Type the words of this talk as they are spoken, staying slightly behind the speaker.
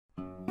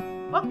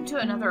Welcome to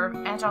another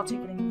Agile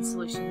Ticketing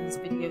Solutions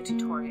video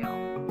tutorial.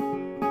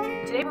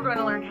 Today we're going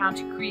to learn how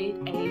to create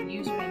a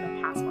username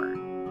and password.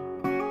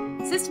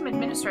 System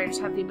administrators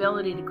have the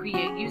ability to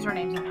create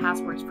usernames and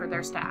passwords for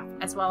their staff,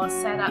 as well as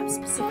set up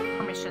specific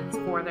permissions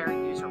for their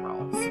user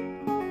roles.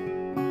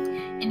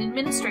 In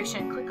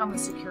administration, click on the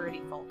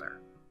Security folder.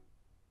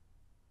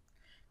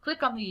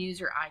 Click on the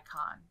user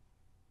icon.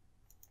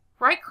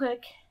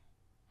 Right-click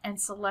and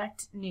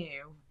select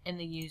New in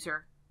the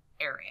user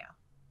area.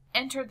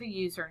 Enter the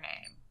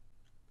username.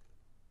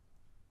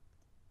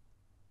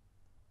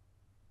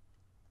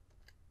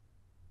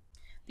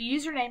 The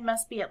username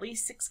must be at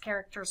least 6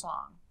 characters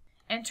long.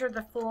 Enter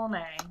the full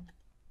name.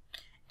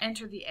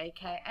 Enter the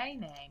AKA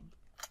name.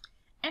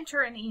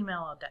 Enter an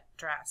email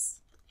address.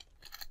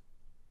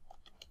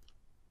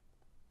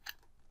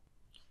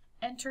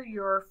 Enter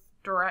your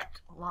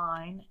direct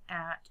line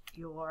at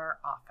your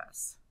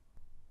office.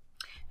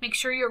 Make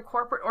sure your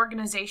corporate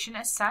organization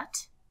is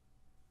set,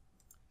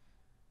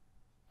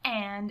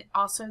 and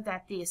also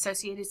that the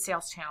associated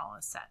sales channel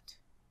is set.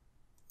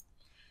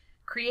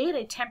 Create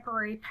a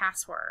temporary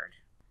password.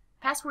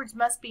 Passwords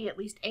must be at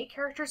least 8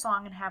 characters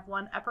long and have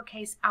 1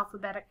 uppercase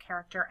alphabetic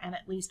character and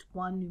at least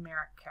 1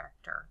 numeric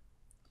character.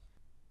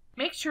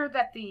 Make sure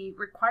that the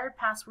required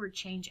password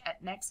change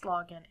at next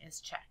login is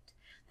checked.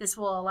 This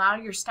will allow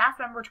your staff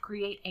member to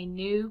create a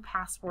new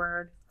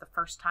password the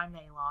first time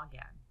they log in.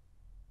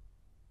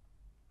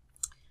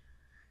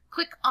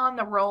 Click on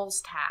the Roles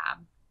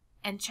tab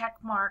and check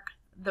mark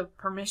the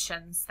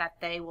permissions that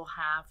they will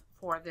have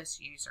for this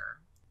user.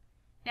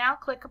 Now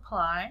click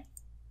Apply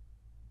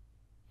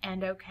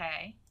and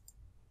OK.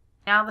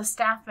 Now the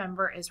staff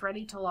member is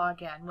ready to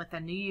log in with a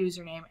new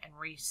username and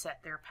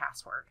reset their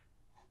password.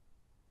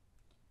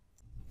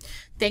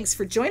 Thanks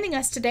for joining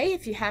us today.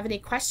 If you have any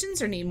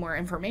questions or need more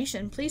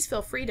information, please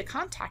feel free to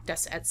contact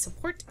us at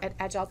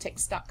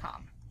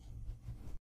support@agiletix.com.